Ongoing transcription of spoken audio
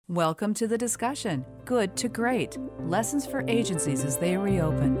Welcome to the discussion, Good to Great, Lessons for Agencies as They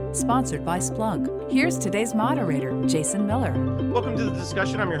Reopen, sponsored by Splunk. Here's today's moderator, Jason Miller. Welcome to the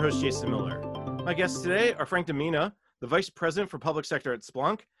discussion. I'm your host, Jason Miller. My guests today are Frank Demina, the Vice President for Public Sector at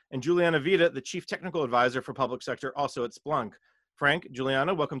Splunk, and Juliana Vida, the Chief Technical Advisor for Public Sector, also at Splunk. Frank,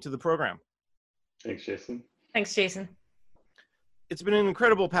 Juliana, welcome to the program. Thanks, Jason. Thanks, Jason. It's been an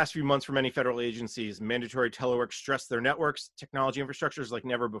incredible past few months for many federal agencies. Mandatory telework stressed their networks, technology infrastructures like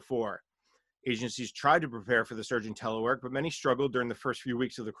never before. Agencies tried to prepare for the surge in telework, but many struggled during the first few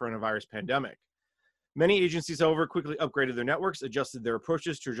weeks of the coronavirus pandemic. Many agencies, however, quickly upgraded their networks, adjusted their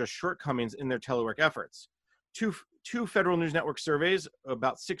approaches to address shortcomings in their telework efforts. Two Federal News Network surveys,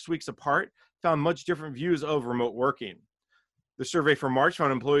 about 6 weeks apart, found much different views of remote working. The survey for March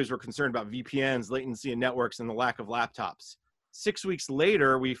found employees were concerned about VPNs, latency in networks, and the lack of laptops. 6 weeks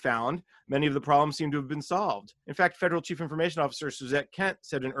later, we found many of the problems seem to have been solved. In fact, Federal Chief Information Officer Suzette Kent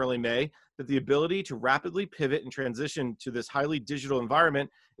said in early May that the ability to rapidly pivot and transition to this highly digital environment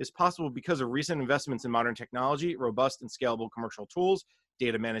is possible because of recent investments in modern technology, robust and scalable commercial tools,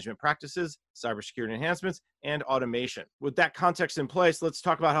 data management practices, cybersecurity enhancements, and automation. With that context in place, let's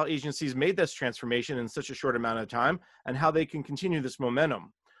talk about how agencies made this transformation in such a short amount of time and how they can continue this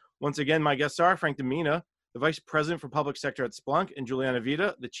momentum. Once again, my guests are Frank Demina, the Vice President for Public Sector at Splunk, and Juliana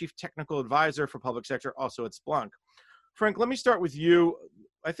Vida, the Chief Technical Advisor for Public Sector, also at Splunk. Frank, let me start with you.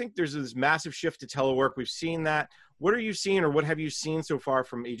 I think there's this massive shift to telework. We've seen that. What are you seeing, or what have you seen so far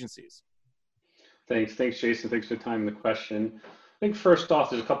from agencies? Thanks, Jason. Thanks for the time and the question. I think first off,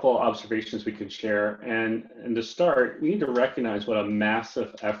 there's a couple of observations we can share. And to start, we need to recognize what a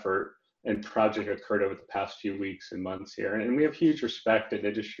massive effort and project occurred over the past few weeks and months here. And we have huge respect in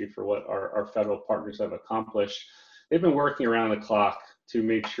industry for what our federal partners have accomplished. They've been working around the clock to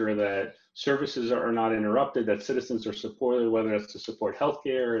make sure that services are not interrupted, that citizens are supported, whether it's to support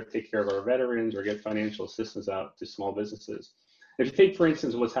healthcare, take care of our veterans, or get financial assistance out to small businesses. If you take, for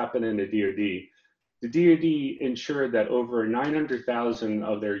instance, what's happened in the DoD, the DoD ensured that over 900,000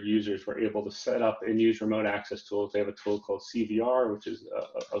 of their users were able to set up and use remote access tools. They have a tool called CVR, which is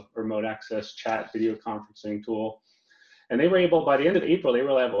a remote access chat video conferencing tool. And they were able, by the end of April, they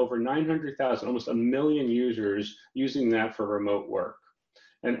will have over 900,000, almost 1 million users using that for remote work.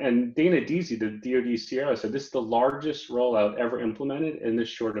 And Dana Deasy, the DoD CRO, said this is the largest rollout ever implemented in this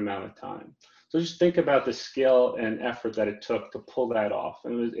short amount of time. So just think about the scale and effort that it took to pull that off.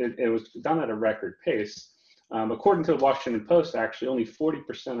 And it was done at a record pace. According to the Washington Post, actually, only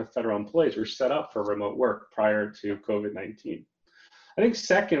 40% of federal employees were set up for remote work prior to COVID-19. I think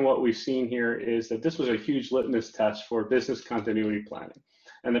second, what we've seen here is that this was a huge litmus test for business continuity planning.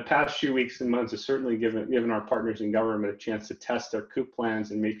 And the past few weeks and months has certainly given our partners in government a chance to test their COOP plans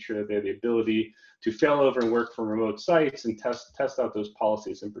and make sure that they have the ability to fail over and work from remote sites and test out those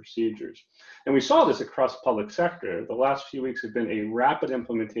policies and procedures. And we saw this across public sector. The last few weeks have been a rapid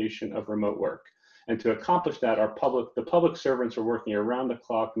implementation of remote work. And to accomplish that, the public servants are working around the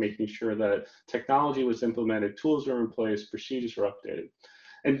clock, making sure that technology was implemented, tools are in place, procedures are updated.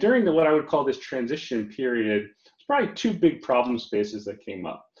 And during what I would call this transition period, there's probably two big problem spaces that came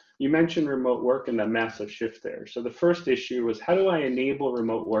up. You mentioned remote work and that massive shift there. So the first issue was, how do I enable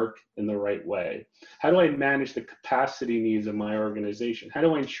remote work in the right way? How do I manage the capacity needs of my organization? How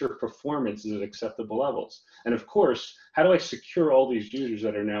do I ensure performance is at acceptable levels? And of course, how do I secure all these users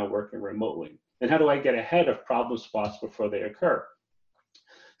that are now working remotely? And how do I get ahead of problem spots before they occur?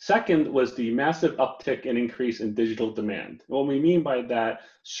 Second was the massive uptick and increase in digital demand. What we mean by that,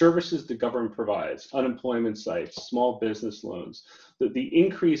 services the government provides, unemployment sites, small business loans, the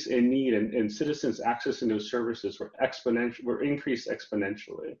increase in need and citizens accessing those services were increased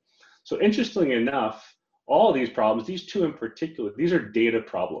exponentially. So interestingly enough, all of these problems, these two in particular, these are data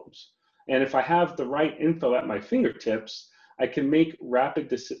problems. And if I have the right info at my fingertips, I can make rapid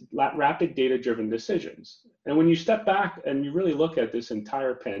data-driven decisions. And when you step back and you really look at this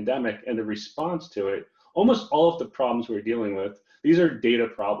entire pandemic and the response to it, almost all of the problems we're dealing with, these are data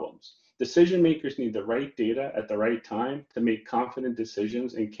problems. Decision makers need the right data at the right time to make confident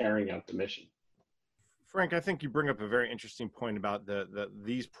decisions in carrying out the mission. Frank, I think you bring up a very interesting point about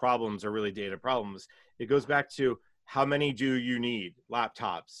these problems are really data problems. It goes back to, how many do you need?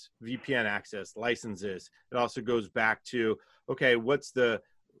 Laptops, VPN access, licenses. It also goes back to, okay, what's the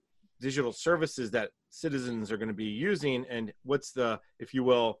digital services that citizens are going to be using, and what's the, if you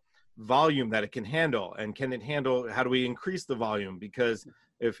will, volume that it can handle, and can it handle, how do we increase the volume? Because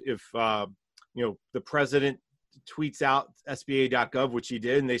if you know, the president tweets out SBA.gov, which he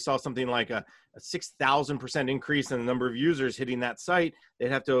did, and they saw something like a 6,000% increase in the number of users hitting that site,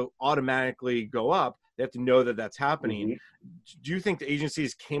 they'd have to automatically go up. They have to know that that's happening. Mm-hmm. Do you think the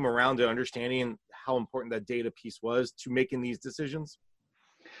agencies came around to understanding how important that data piece was to making these decisions?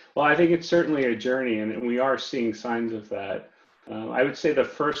 Well, I think it's certainly a journey, and we are seeing signs of that. I would say the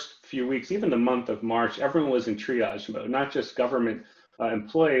first few weeks, even the month of March, everyone was in triage mode, not just government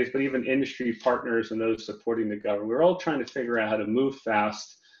employees, but even industry partners and those supporting the government. We're all trying to figure out how to move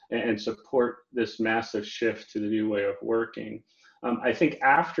fast and support this massive shift to the new way of working. I think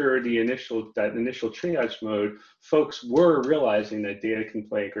after that initial triage mode, folks were realizing that data can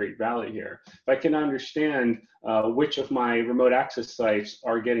play a great value here. If I can understand which of my remote access sites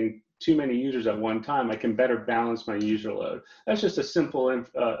are getting too many users at one time, I can better balance my user load. That's just a simple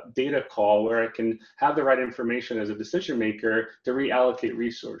data call where I can have the right information as a decision maker to reallocate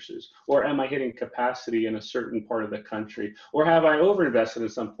resources. Or am I hitting capacity in a certain part of the country? Or have I overinvested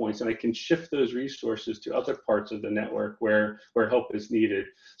at some points and I can shift those resources to other parts of the network where help is needed?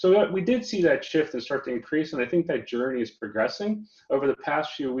 So we did see that shift and start to increase, and I think that journey is progressing. Over the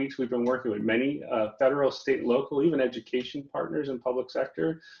past few weeks, we've been working with many federal, state, local, even education partners in public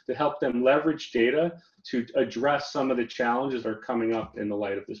sector to help them leverage data to address some of the challenges that are coming up in the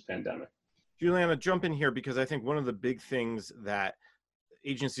light of this pandemic. Juliana, jump in here, because I think one of the big things that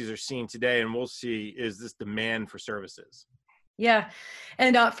agencies are seeing today, and we'll see, is this demand for services. Yeah,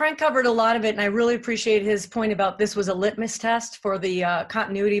 and Frank covered a lot of it, and I really appreciate his point about this was a litmus test for the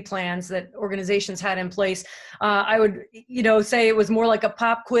continuity plans that organizations had in place. I would, say it was more like a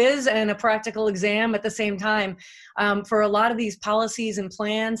pop quiz and a practical exam at the same time. For a lot of these policies and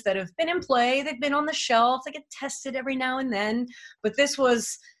plans that have been in play, they've been on the shelf, they get tested every now and then, but this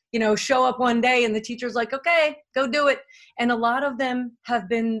was, show up one day and the teacher's like, okay, go do it. And a lot of them have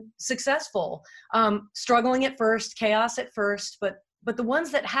been successful, struggling at first, chaos at first, but the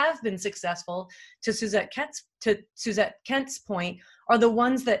ones that have been successful, to Suzette Kent's point, are the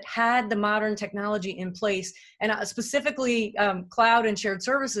ones that had the modern technology in place, and specifically cloud and shared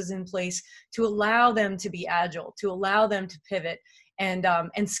services in place to allow them to be agile, to allow them to pivot and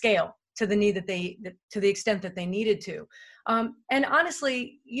scale to the need to the extent that they needed to. And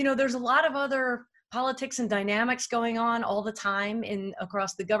honestly, there's a lot of other politics and dynamics going on all the time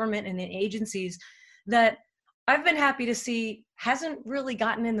across the government and in agencies that I've been happy to see hasn't really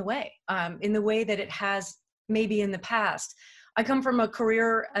gotten in the way that it has maybe in the past. I come from a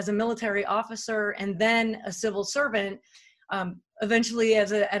career as a military officer and then a civil servant, eventually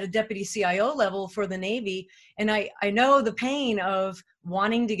at a deputy CIO level for the Navy. And I know the pain of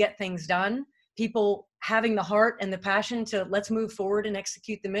wanting to get things done, people having the heart and the passion to let's move forward and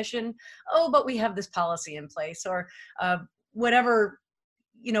execute the mission. Oh, but we have this policy in place, or whatever,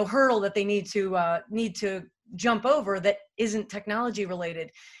 hurdle that they need to jump over that isn't technology related.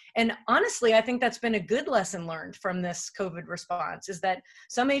 And honestly, I think that's been a good lesson learned from this COVID response, is that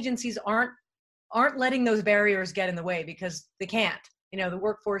some agencies aren't letting those barriers get in the way because they can't. The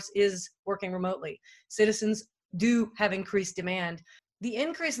workforce is working remotely. Citizens do have increased demand. The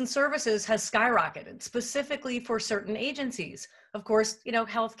increase in services has skyrocketed, specifically for certain agencies. Of course,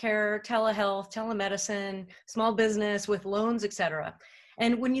 healthcare, telehealth, telemedicine, small business with loans, et cetera.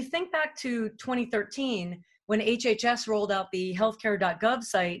 And when you think back to 2013, when HHS rolled out the healthcare.gov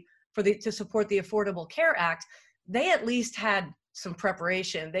site to support the Affordable Care Act, they at least had some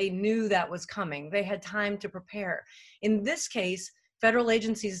preparation. They knew that was coming. They had time to prepare. In this case, federal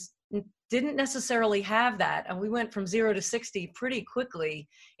agencies didn't necessarily have that. And we went from 0 to 60 pretty quickly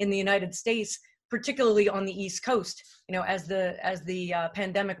in the United States, particularly on the East Coast, as the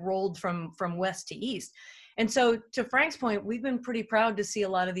pandemic rolled from west to east. And so to Frank's point, we've been pretty proud to see a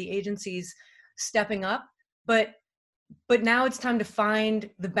lot of the agencies stepping up, but now it's time to find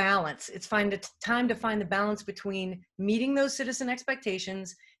the balance. It's time to find the balance between meeting those citizen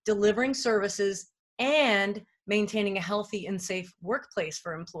expectations, delivering services, and maintaining a healthy and safe workplace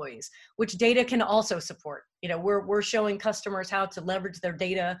for employees, which data can also support. We're showing customers how to leverage their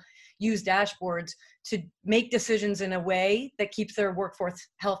data, use dashboards to make decisions in a way that keeps their workforce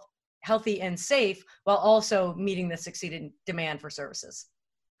healthy and safe, while also meeting the succeeding demand for services.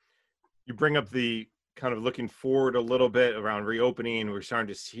 You bring up the kind of looking forward a little bit around reopening. We're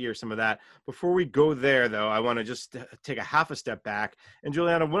starting to hear some of that. Before we go there, though, I want to just take a half a step back. And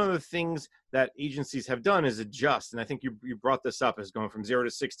Juliana, one of the things that agencies have done is adjust. And I think you brought this up as going from 0 to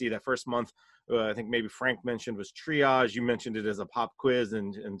 60. That first month, I think maybe Frank mentioned, was triage. You mentioned it as a pop quiz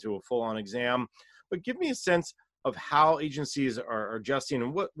and to a full-on exam. But give me a sense of how agencies are adjusting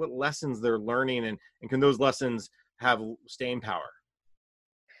and what lessons they're learning, and can those lessons have staying power?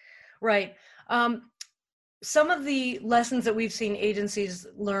 Right. some of the lessons that we've seen agencies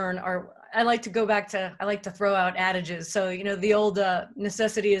learn are, I like to throw out adages. So, the old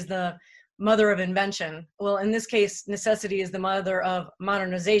necessity is the mother of invention. Well, in this case, necessity is the mother of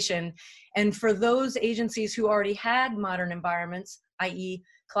modernization. And for those agencies who already had modern environments, i.e.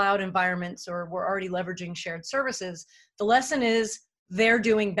 cloud environments, or were already leveraging shared services, the lesson is they're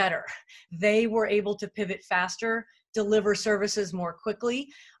doing better. They were able to pivot faster, deliver services more quickly,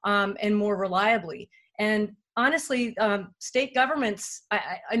 and more reliably. And honestly, state governments,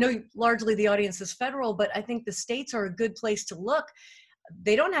 I know largely the audience is federal, but I think the states are a good place to look.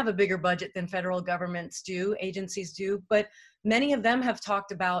 They don't have a bigger budget than federal governments do, agencies do, but many of them have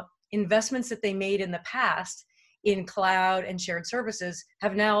talked about investments that they made in the past in cloud and shared services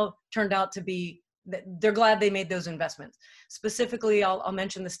have now turned out to be, they're glad they made those investments. Specifically, I'll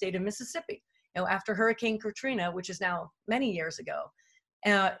mention the state of Mississippi. After Hurricane Katrina, which is now many years ago,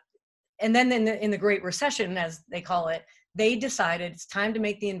 and then in the Great Recession, as they call it, they decided it's time to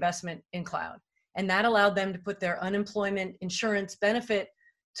make the investment in cloud. And that allowed them to put their unemployment insurance benefit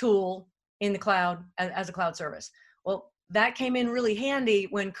tool in the cloud as a cloud service. Well, that came in really handy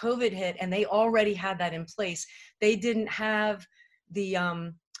when COVID hit, and they already had that in place. They didn't have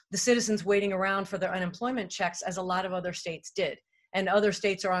the citizens waiting around for their unemployment checks as a lot of other states did. And other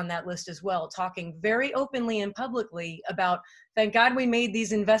states are on that list as well, talking very openly and publicly about, thank God we made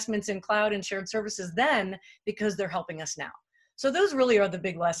these investments in cloud and shared services then, because they're helping us now. So those really are the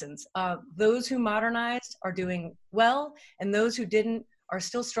big lessons. Those who modernized are doing well, and those who didn't are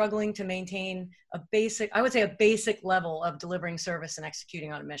still struggling to maintain a basic level of delivering service and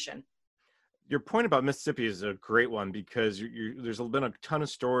executing on a mission. Your point about Mississippi is a great one, because there's been a ton of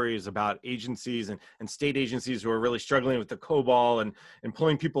stories about agencies and state agencies who are really struggling with the COBOL and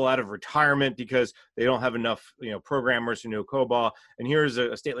pulling people out of retirement because they don't have enough programmers who know COBOL. And here's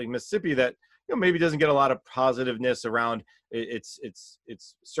a state like Mississippi that maybe doesn't get a lot of positiveness around its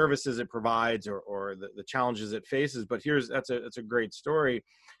services it provides or the challenges it faces. But that's a great story.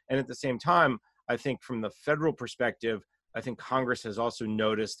 And at the same time, I think from the federal perspective, I think Congress has also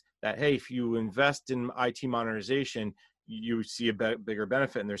noticed that, hey, if you invest in IT modernization, you see a bigger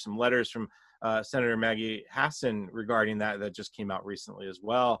benefit. And there's some letters from Senator Maggie Hassan regarding that just came out recently as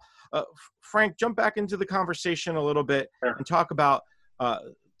well. Frank, jump back into the conversation a little bit and talk about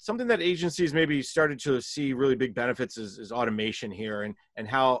something that agencies maybe started to see really big benefits is automation here, and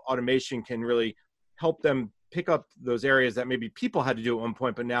how automation can really help them pick up those areas that maybe people had to do at one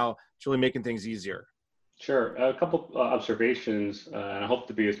point, but now it's really making things easier. Sure. A couple observations, and I hope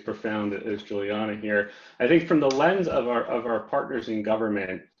to be as profound as Juliana here. I think from the lens of our partners in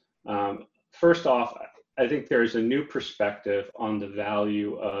government, first off, I think there's a new perspective on the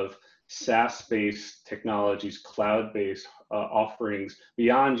value of SaaS-based technologies, cloud-based offerings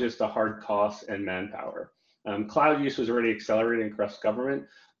beyond just the hard costs and manpower. Cloud use was already accelerating across government,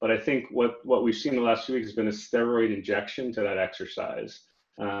 but I think what we've seen in the last few weeks has been a steroid injection to that exercise.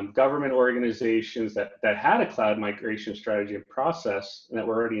 Government organizations that had a cloud migration strategy and process and that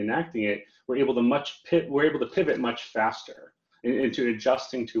were already enacting it were able to pivot much faster into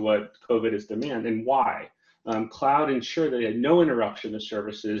adjusting to what COVID has demanded. And why? Cloud ensured they had no interruption to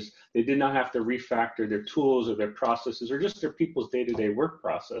services. They did not have to refactor their tools or their processes or just their people's day-to-day work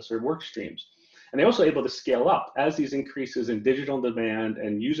process or work streams. And they're also able to scale up as these increases in digital demand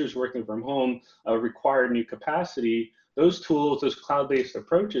and users working from home required new capacity. Those tools, those cloud-based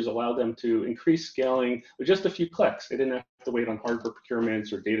approaches allow them to increase scaling with just a few clicks. They didn't have to wait on hardware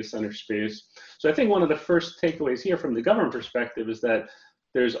procurements or data center space. So I think one of the first takeaways here from the government perspective is that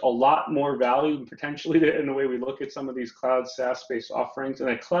there's a lot more value potentially in the way we look at some of these cloud SaaS-based offerings, and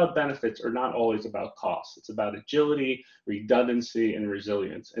that cloud benefits are not always about cost. It's about agility, redundancy, and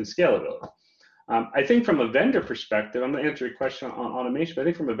resilience, and scalability. I think from a vendor perspective, I'm going to answer your question on automation, but I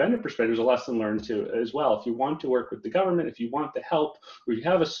think from a vendor perspective, there's a lesson learned too as well. If you want to work with the government, if you want to help, or you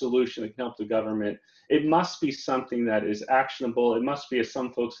have a solution that can help the government, it must be something that is actionable. It must be, as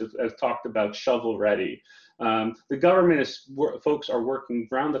some folks have talked about, shovel ready. The government folks are working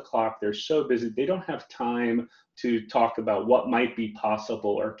round the clock. They're so busy. They don't have time to talk about what might be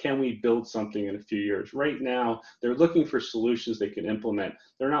possible or can we build something in a few years. Right now, they're looking for solutions they can implement.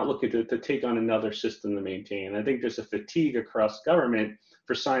 They're not looking to take on another system to maintain. I think there's a fatigue across government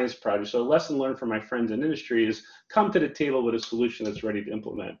for science projects. So a lesson learned from my friends in industry is come to the table with a solution that's ready to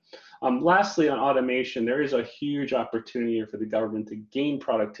implement. Lastly, on automation, there is a huge opportunity for the government to gain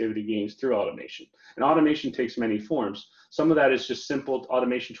productivity gains through automation. And automation takes many forms. Some of that is just simple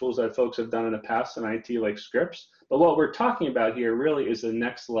automation tools that folks have done in the past in IT, like scripts. But what we're talking about here really is the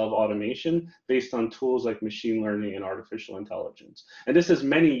next level automation based on tools like machine learning and artificial intelligence. And this has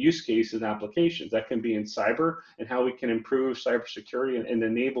many use cases and applications that can be in cyber and how we can improve cybersecurity and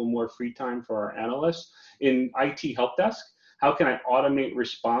enable more free time for our analysts. In IT help desk, how can I automate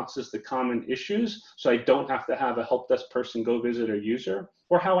responses to common issues so I don't have to have a help desk person go visit a user?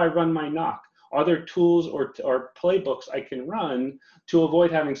 Or how I run my NOC. Are there tools or playbooks I can run to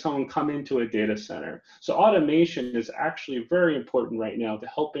avoid having someone come into a data center? So automation is actually very important right now to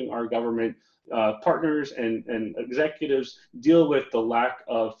helping our government partners and executives deal with the lack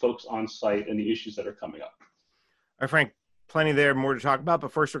of folks on site and the issues that are coming up. All right, Frank, plenty there, more to talk about,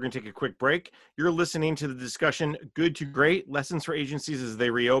 but first we're going to take a quick break. You're listening to the discussion Good to Great, Lessons for Agencies as They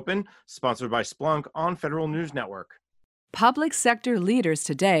Reopen, sponsored by Splunk on Federal News Network. Public sector leaders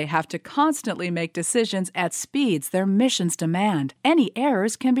today have to constantly make decisions at speeds their missions demand. Any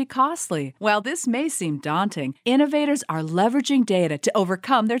errors can be costly. While this may seem daunting, innovators are leveraging data to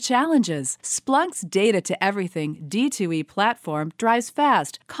overcome their challenges. Splunk's Data to Everything D2E platform drives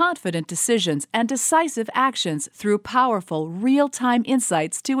fast, confident decisions and decisive actions through powerful, real-time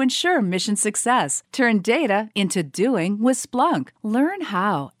insights to ensure mission success. Turn data into doing with Splunk. Learn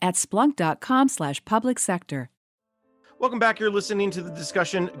how at splunk.com/public sector. Welcome back. You're listening to the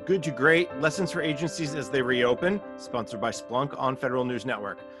discussion Good to Great, Lessons for Agencies as They Reopen, sponsored by Splunk on Federal News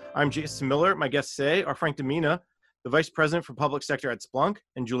Network. I'm Jason Miller. My guests today are Frank Demina, the Vice President for Public Sector at Splunk,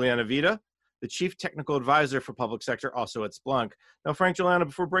 and Juliana Vida, the Chief Technical Advisor for Public Sector, also at Splunk. Now, Frank, Juliana,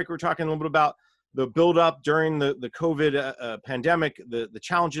 before break, we were talking a little bit about the buildup during the COVID pandemic, the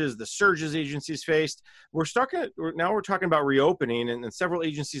challenges, the surges agencies faced. Now we're talking about reopening, and several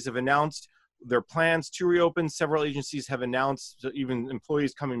agencies have announced their plans to reopen. Several agencies have announced even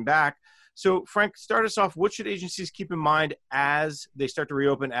employees coming back. So Frank, start us off. What should agencies keep in mind as they start to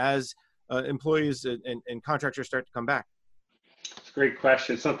reopen, as employees and contractors start to come back? It's a great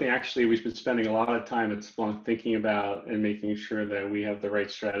question. Something actually we've been spending a lot of time at Splunk thinking about and making sure that we have the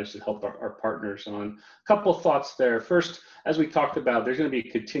right strategy to help our partners on. A couple of thoughts there. First, as we talked about, there's going to be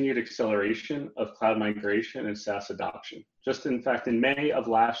a continued acceleration of cloud migration and SaaS adoption. Just in fact, in May of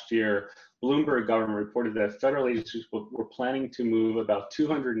last year, Bloomberg government reported that federal agencies were planning to move about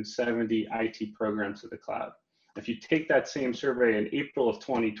 270 IT programs to the cloud. If you take that same survey in April of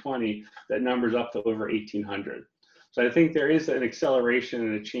 2020, that number's up to over 1,800. So I think there is an acceleration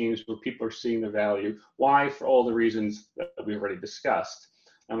and a change where people are seeing the value. Why? For all the reasons that we already discussed.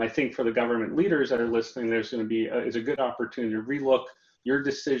 I think for the government leaders that are listening, there's going to be is a good opportunity to relook your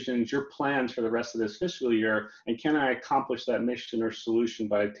decisions, your plans for the rest of this fiscal year, and can I accomplish that mission or solution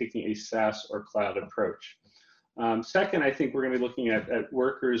by taking a SaaS or cloud approach? Second, I think we're going to be looking at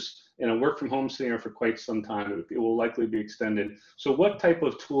workers in a work from home scenario for quite some time. It will likely be extended. So what type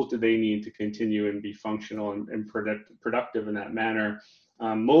of tools do they need to continue and be functional and productive in that manner?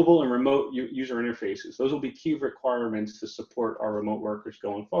 Mobile and remote user interfaces. Those will be key requirements to support our remote workers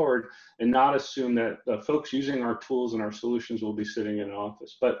going forward, and not assume that the folks using our tools and our solutions will be sitting in an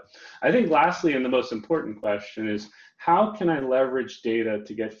office. But I think lastly, and the most important question is, how can I leverage data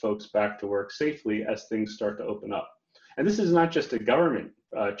to get folks back to work safely as things start to open up? And this is not just a government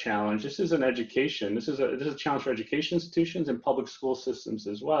challenge. This is an education. This is a challenge for education institutions and public school systems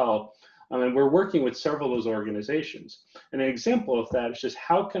as well. And we're working with several of those organizations. And an example of that is just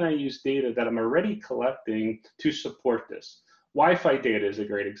how can I use data that I'm already collecting to support this? Wi-Fi data is a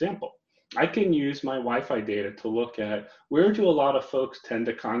great example. I can use my Wi-Fi data to look at where do a lot of folks tend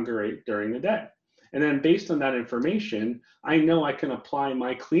to congregate during the day. And then based on that information, I know I can apply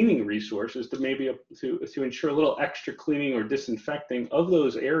my cleaning resources to maybe to ensure a little extra cleaning or disinfecting of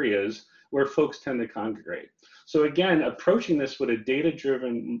those areas where folks tend to congregate. So again, approaching this with a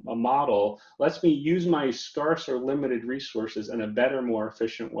data-driven model lets me use my scarce or limited resources in a better, more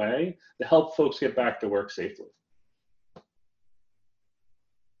efficient way to help folks get back to work safely.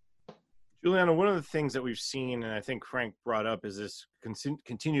 Juliana, one of the things that we've seen, and I think Frank brought up, is this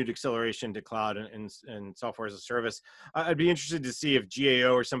continued acceleration to cloud and software as a service. I'd be interested to see if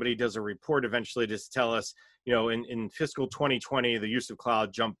GAO or somebody does a report eventually to tell us, you know, in fiscal 2020, the use of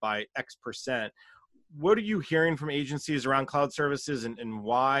cloud jumped by X%. What are you hearing from agencies around cloud services, and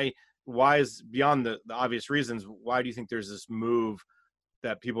why is, beyond the obvious reasons, why do you think there's this move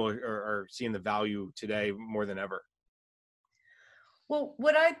that people are seeing the value today more than ever? Well,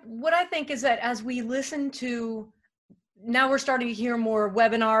 what I think is that as we listen to now we're starting to hear more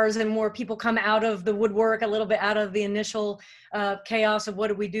webinars and more people come out of the woodwork, a little bit out of the initial chaos of what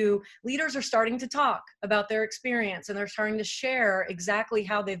do we do. Leaders are starting to talk about their experience, and they're starting to share exactly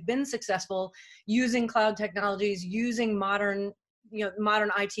how they've been successful using cloud technologies, using modern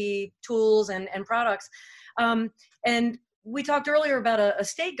IT tools and products. And we talked earlier about a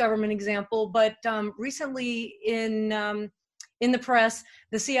state government example, but recently in the press,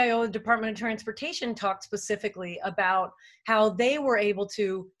 the CIO of the Department of Transportation talked specifically about how they were able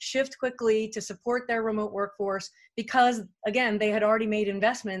to shift quickly to support their remote workforce because, again, they had already made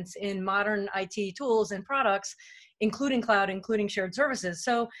investments in modern IT tools and products, including cloud, including shared services.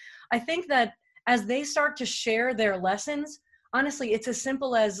 So I think that as they start to share their lessons, honestly, it's as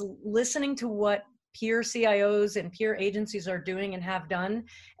simple as listening to what peer CIOs and peer agencies are doing and have done,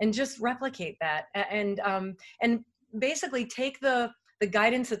 and just replicate that. And basically take the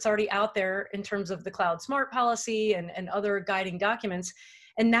guidance that's already out there in terms of the Cloud Smart policy and other guiding documents.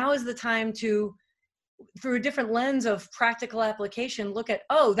 And now is the time to, through a different lens of practical application, look at,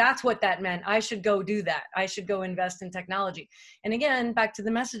 oh, that's what that meant. I should go do that. I should go invest in technology. And again, back to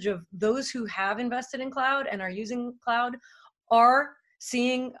the message of those who have invested in cloud and are using cloud are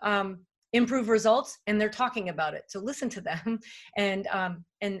seeing improved results, and they're talking about it. So listen to them and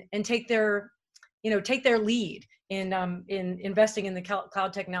take their lead in investing in the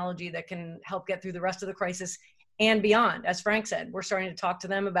cloud technology that can help get through the rest of the crisis and beyond. As Frank said, we're starting to talk to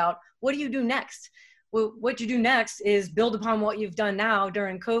them about, what do you do next? Well, what you do next is build upon what you've done now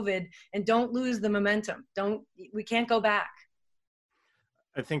during COVID, and don't lose the momentum. We can't go back.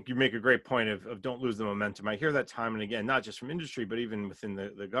 I think you make a great point of don't lose the momentum. I hear that time and again, not just from industry, but even within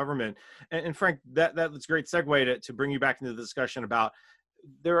the government. And Frank, that's a great segue to bring you back into the discussion about,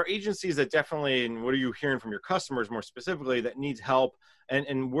 there are agencies that definitely, and what are you hearing from your customers more specifically, that needs help,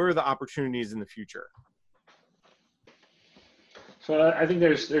 and where are the opportunities in the future? So I think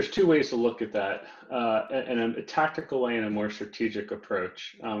there's two ways to look at that, in a tactical way and a more strategic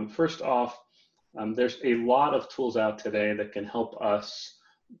approach. First off, there's a lot of tools out today that can help us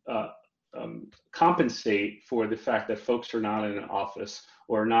compensate for the fact that folks are not in an office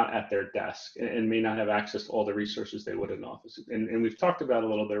or not at their desk and may not have access to all the resources they would in an office. And we've talked about it a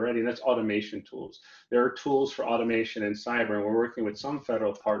little bit already, and that's automation tools. There are tools for automation in cyber, and we're working with some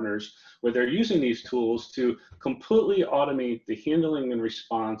federal partners where they're using these tools to completely automate the handling and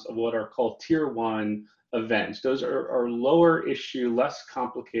response of what are called tier 1 events. Those are lower issue, less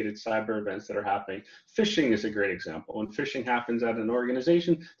complicated cyber events that are happening. Phishing is a great example. When phishing happens at an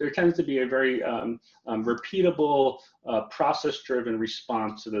organization, there tends to be a very repeatable, process-driven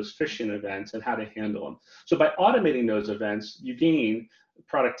response to those phishing events and how to handle them. So by automating those events, you gain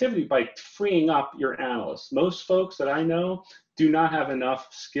productivity by freeing up your analysts. Most folks that I know do not have enough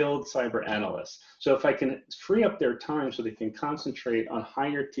skilled cyber analysts. So if I can free up their time so they can concentrate on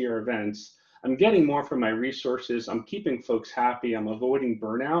higher tier events, I'm getting more from my resources, I'm keeping folks happy, I'm avoiding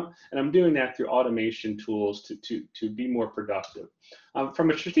burnout, and I'm doing that through automation tools to be more productive.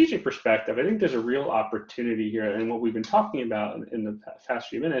 From a strategic perspective, I think there's a real opportunity here, and what we've been talking about in the past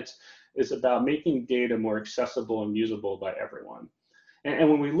few minutes is about making data more accessible and usable by everyone. And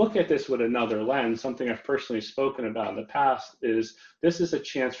when we look at this with another lens, something I've personally spoken about in the past is this is a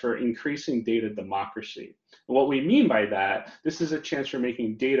chance for increasing data democracy. And what we mean by that, this is a chance for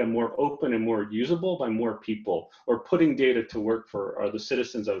making data more open and more usable by more people, or putting data to work for the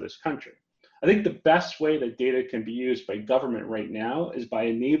citizens of this country. I think the best way that data can be used by government right now is by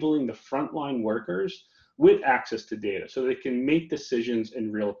enabling the frontline workers with access to data so they can make decisions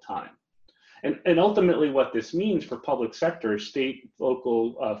in real time. And ultimately what this means for public sector, state,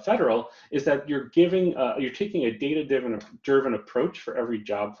 local, federal, is that you're taking a data-driven approach for every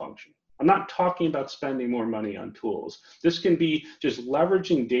job function. I'm not talking about spending more money on tools. This can be just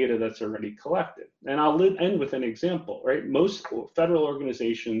leveraging data that's already collected. And I'll end with an example, right? Most federal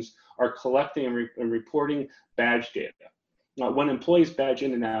organizations are collecting and reporting badge data when employees badge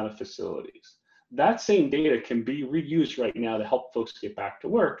in and out of facilities. That same data can be reused right now to help folks get back to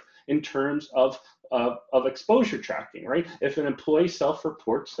work in terms of exposure tracking, right? If an employee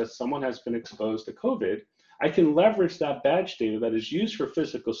self-reports that someone has been exposed to COVID, I can leverage that badge data that is used for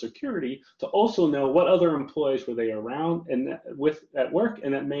physical security to also know what other employees were they around and with at work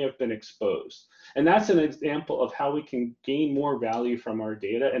and that may have been exposed. And that's an example of how we can gain more value from our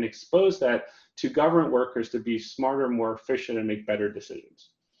data and expose that to government workers to be smarter, more efficient, and make better decisions.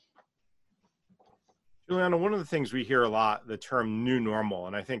 Juliana, one of the things we hear a lot, the term new normal,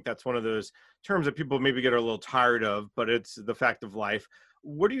 and I think that's one of those terms that people maybe get a little tired of, but it's the fact of life.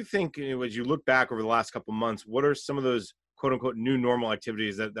 What do you think, as you look back over the last couple of months, what are some of those quote unquote new normal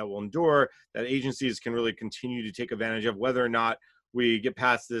activities that will endure, that agencies can really continue to take advantage of, whether or not we get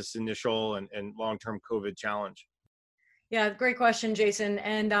past this initial and long-term COVID challenge? Yeah, great question, Jason.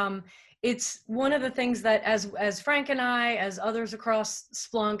 And it's one of the things that as Frank and I, as others across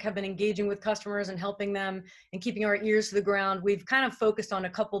Splunk have been engaging with customers and helping them and keeping our ears to the ground, we've kind of focused on a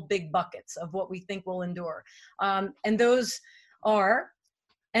couple big buckets of what we think will endure. And those are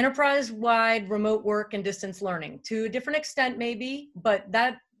enterprise-wide remote work and distance learning, to a different extent maybe, but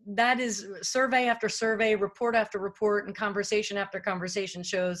that is survey after survey, report after report, and conversation after conversation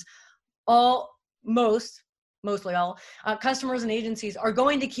shows mostly all customers and agencies are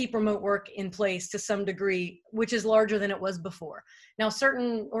going to keep remote work in place to some degree, which is larger than it was before. Now,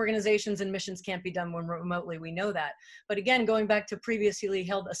 certain organizations and missions can't be done when remotely, we know that. But again, going back to previously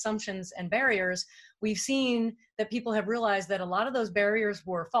held assumptions and barriers, we've seen that people have realized that a lot of those barriers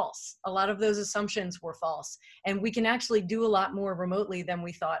were false. A lot of those assumptions were false. And we can actually do a lot more remotely than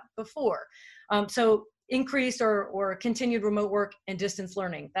we thought before. So increased or continued remote work and distance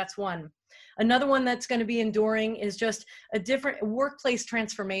learning, that's one. Another one that's going to be enduring is just a different workplace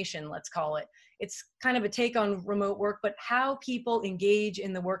transformation, let's call it. It's kind of a take on remote work, but how people engage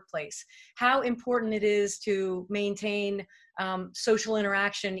in the workplace, how important it is to maintain social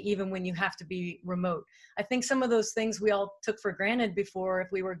interaction even when you have to be remote. I think some of those things we all took for granted before if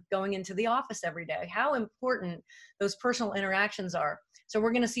we were going into the office every day, how important those personal interactions are. So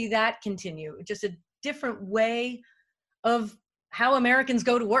we're going to see that continue, just a different way of how Americans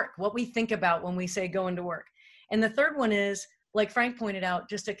go to work, what we think about when we say going to work. And the third one is, like Frank pointed out,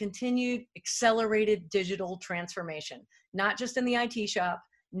 just a continued accelerated digital transformation, not just in the IT shop,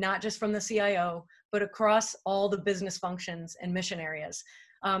 not just from the CIO, but across all the business functions and mission areas.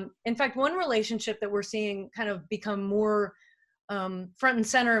 In fact, one relationship that we're seeing kind of become more front and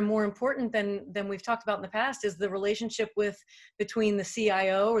center and more important than we've talked about in the past is the relationship between the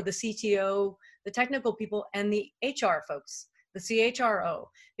CIO or the CTO, the technical people, and the HR folks, the CHRO.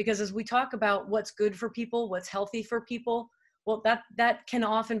 Because as we talk about what's good for people, what's healthy for people, well, that can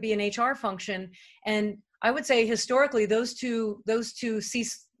often be an HR function. And I would say historically, those two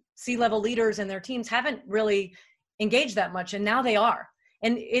C-level leaders and their teams haven't really engaged that much, and now they are.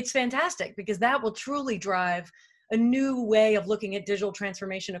 And it's fantastic because that will truly drive a new way of looking at digital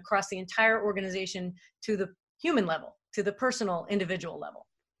transformation across the entire organization to the human level, to the personal individual level.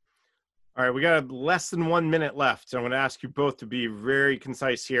 All right, we got less than 1 minute left. So I'm going to ask you both to be very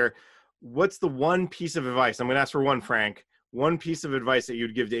concise here. What's the one piece of advice? I'm going to ask for one, Frank. One piece of advice that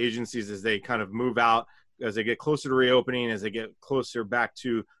you'd give to agencies as they kind of move out, as they get closer to reopening, as they get closer back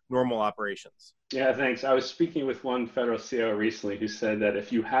to normal operations? Yeah, thanks. I was speaking with one federal CIO recently who said that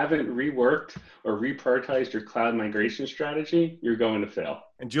if you haven't reworked or reprioritized your cloud migration strategy, you're going to fail.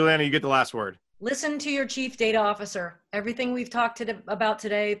 And Juliana, you get the last word. Listen to your chief data officer. Everything we've talked about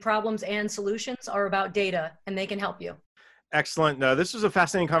today, problems and solutions, are about data, and they can help you. Excellent. This was a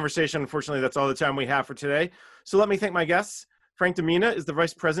fascinating conversation. Unfortunately, that's all the time we have for today. So let me thank my guests. Frank Demina is the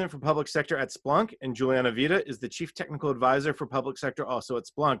Vice President for Public Sector at Splunk, and Juliana Vita is the Chief Technical Advisor for Public Sector also at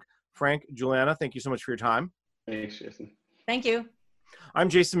Splunk. Frank, Juliana, thank you so much for your time. Thanks, Jason. Thank you. I'm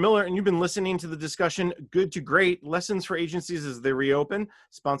Jason Miller, and you've been listening to the discussion Good to Great, Lessons for Agencies as They Reopen,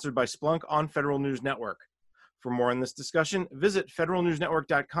 sponsored by Splunk on Federal News Network. For more on this discussion, visit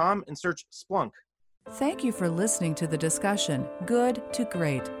federalnewsnetwork.com and search Splunk. Thank you for listening to the discussion Good to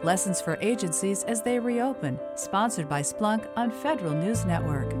Great, Lessons for Agencies as They Reopen, sponsored by Splunk on Federal News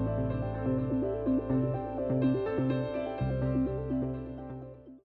Network.